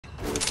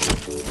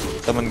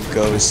Someone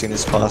go as soon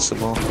as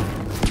possible.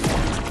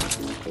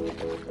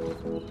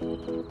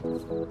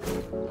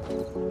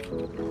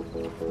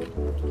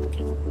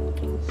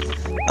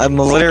 I'm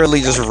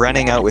literally just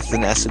running out with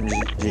an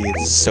SMG.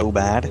 It's so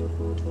bad.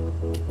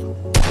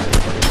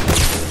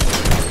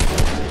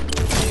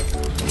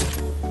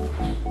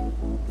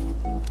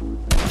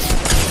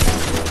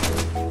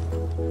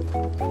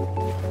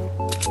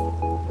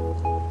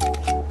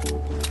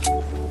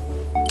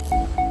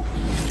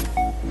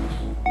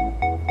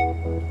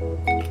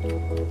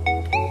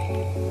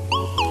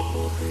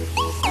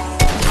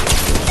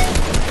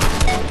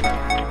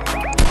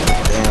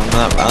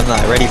 I'm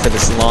not ready for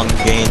this long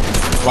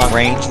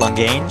range.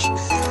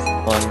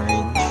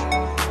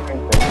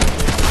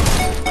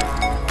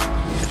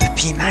 The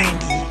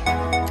P90.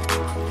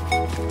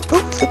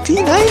 Oh, the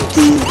P90.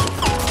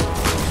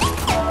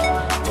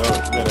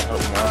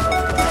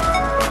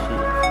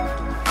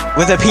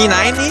 With a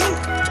P90?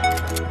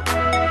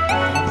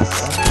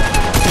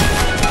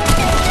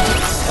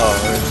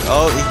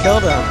 Oh, he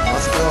killed him.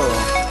 Let's go.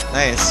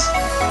 Nice.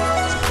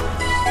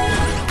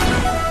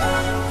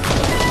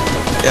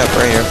 Yeah,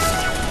 right here.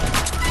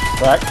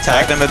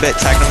 Tagged him a bit,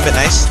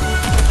 nice.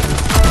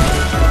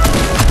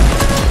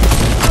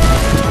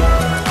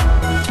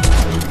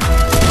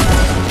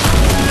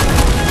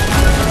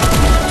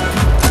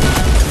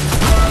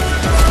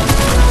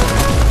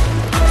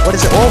 What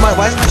is it? Oh my,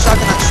 why is my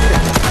shotgun not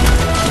shooting?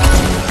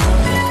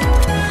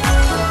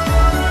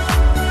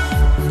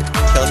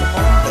 Killed him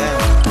all?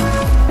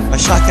 Damn. My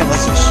shotgun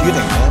wasn't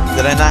shooting, man.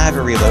 Did I not have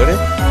it reloaded?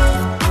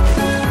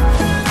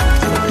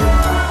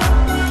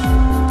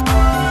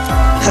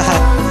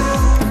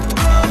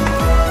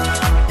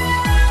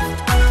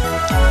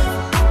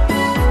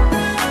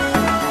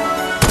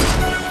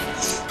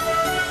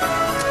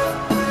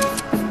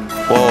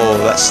 Whoa,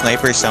 that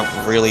sniper sound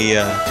really,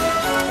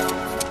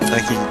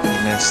 like he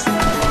missed.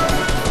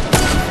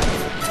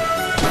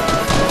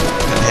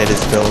 Gonna hit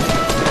his build.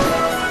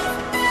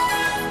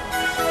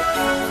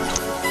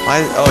 Why?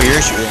 Oh,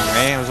 you're shooting,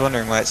 right? I was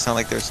wondering why it sounded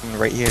like there's someone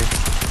right here.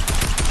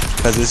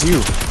 Because it's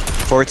you.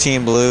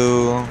 14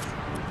 blue.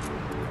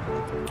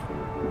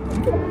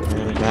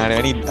 Man,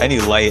 I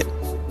need light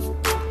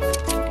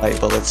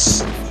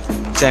bullets.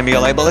 Sam, you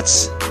got light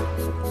bullets?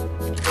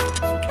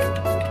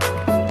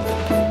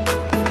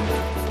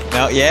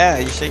 No, yeah,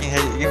 you're shaking your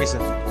head. Give me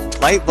some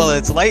light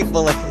bullets.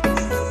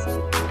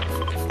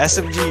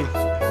 SMG.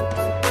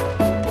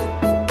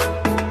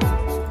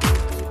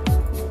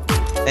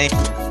 Thank you.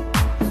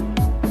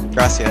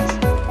 Gracias.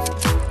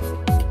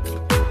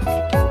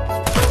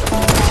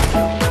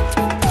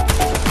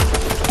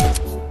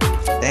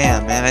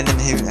 Damn, man, I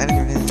didn't even hit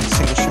a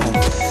single shot.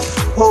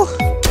 Woo.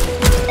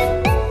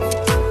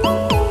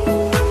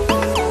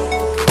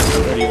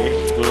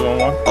 38, blue on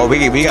one. Oh,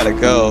 we gotta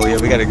go. Yeah,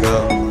 we gotta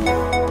go.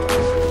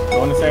 Go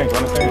on the stage.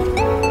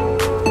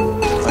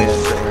 Oh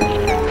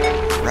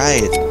yeah,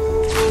 right.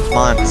 Come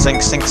on,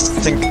 sink.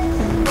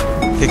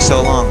 Takes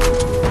so long.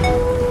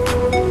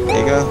 There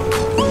you go.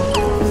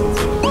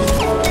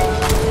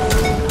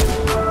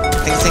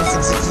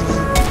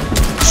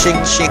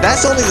 Shing.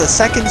 That's only the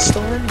second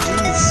storm?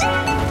 Jeez.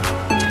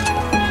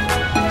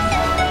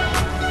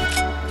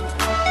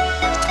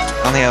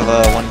 I only have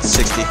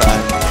 165.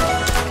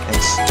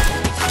 Thanks.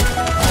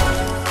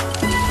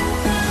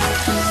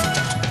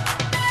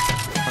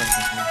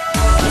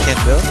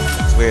 Can't build?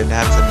 It's weird to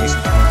have some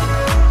music.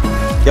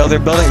 Yo, they're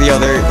building. Yo,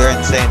 they're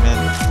insane, man.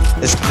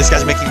 This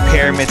guy's making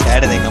pyramids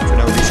editing them for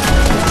no reason.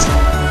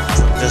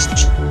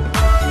 Just.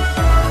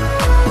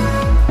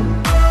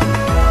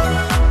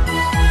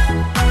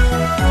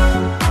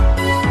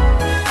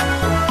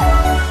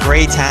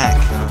 Gray tack.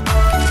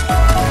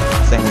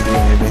 Same with you,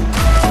 maybe.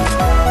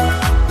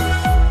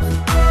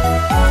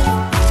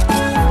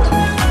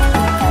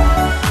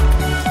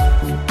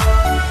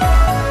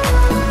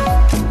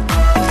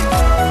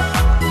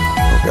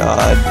 Oh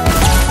god.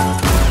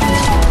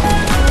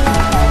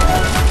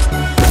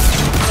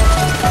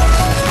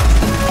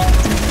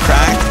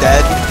 Crack,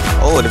 dead.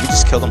 Oh, did we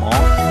just kill them all?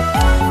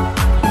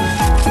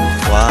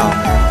 Wow,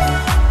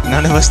 man.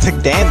 None of us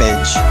took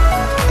damage.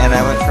 And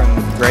I went from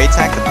gray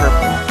tack to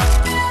purple.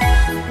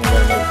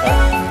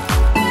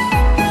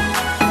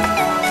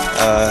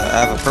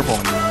 I have a purple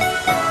one now.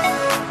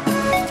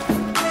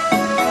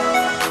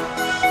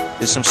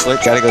 There's some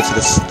slick. Gotta go to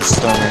the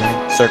stone right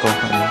here. Circle.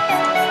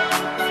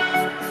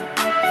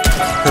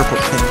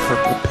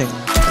 Purple ping.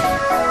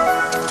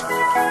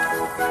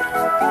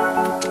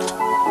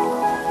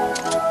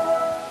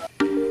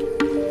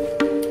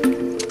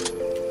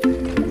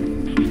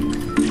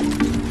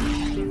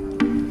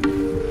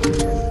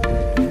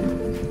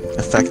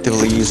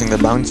 Effectively using the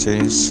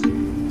bouncers.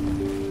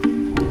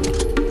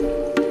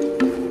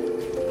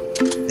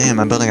 Damn,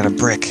 I'm building on a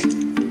brick.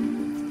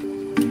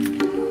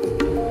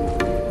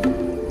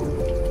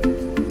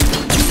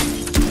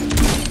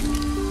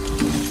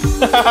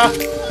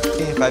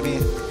 Yeah, 5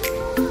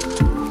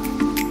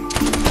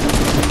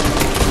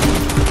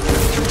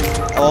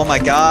 Oh my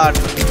god,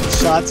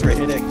 shots were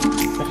hitting.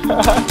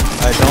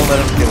 Alright, don't let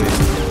him kill you.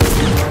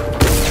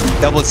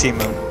 Double team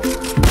him.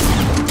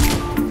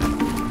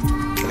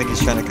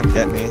 He's trying to come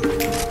get me.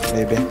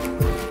 Maybe.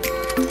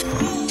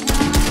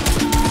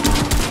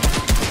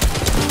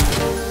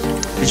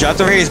 He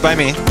dropped over here, he's by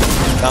me.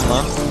 Down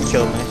low. He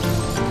killed me.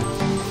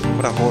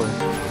 What a whore.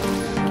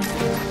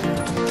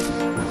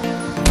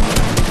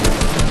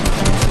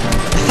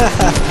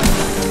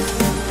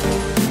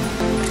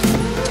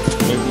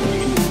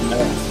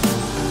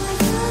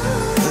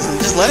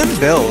 Just let him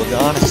build,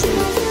 honestly.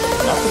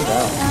 Knock him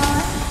down.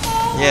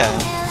 Yeah.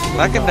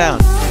 Knock him down.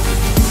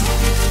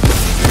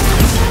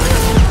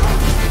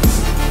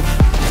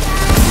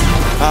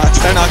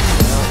 Try knocking him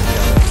down.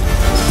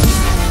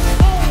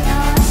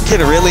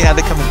 Kid really had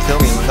to come and kill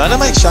me. None of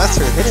my shots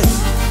are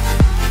hitting.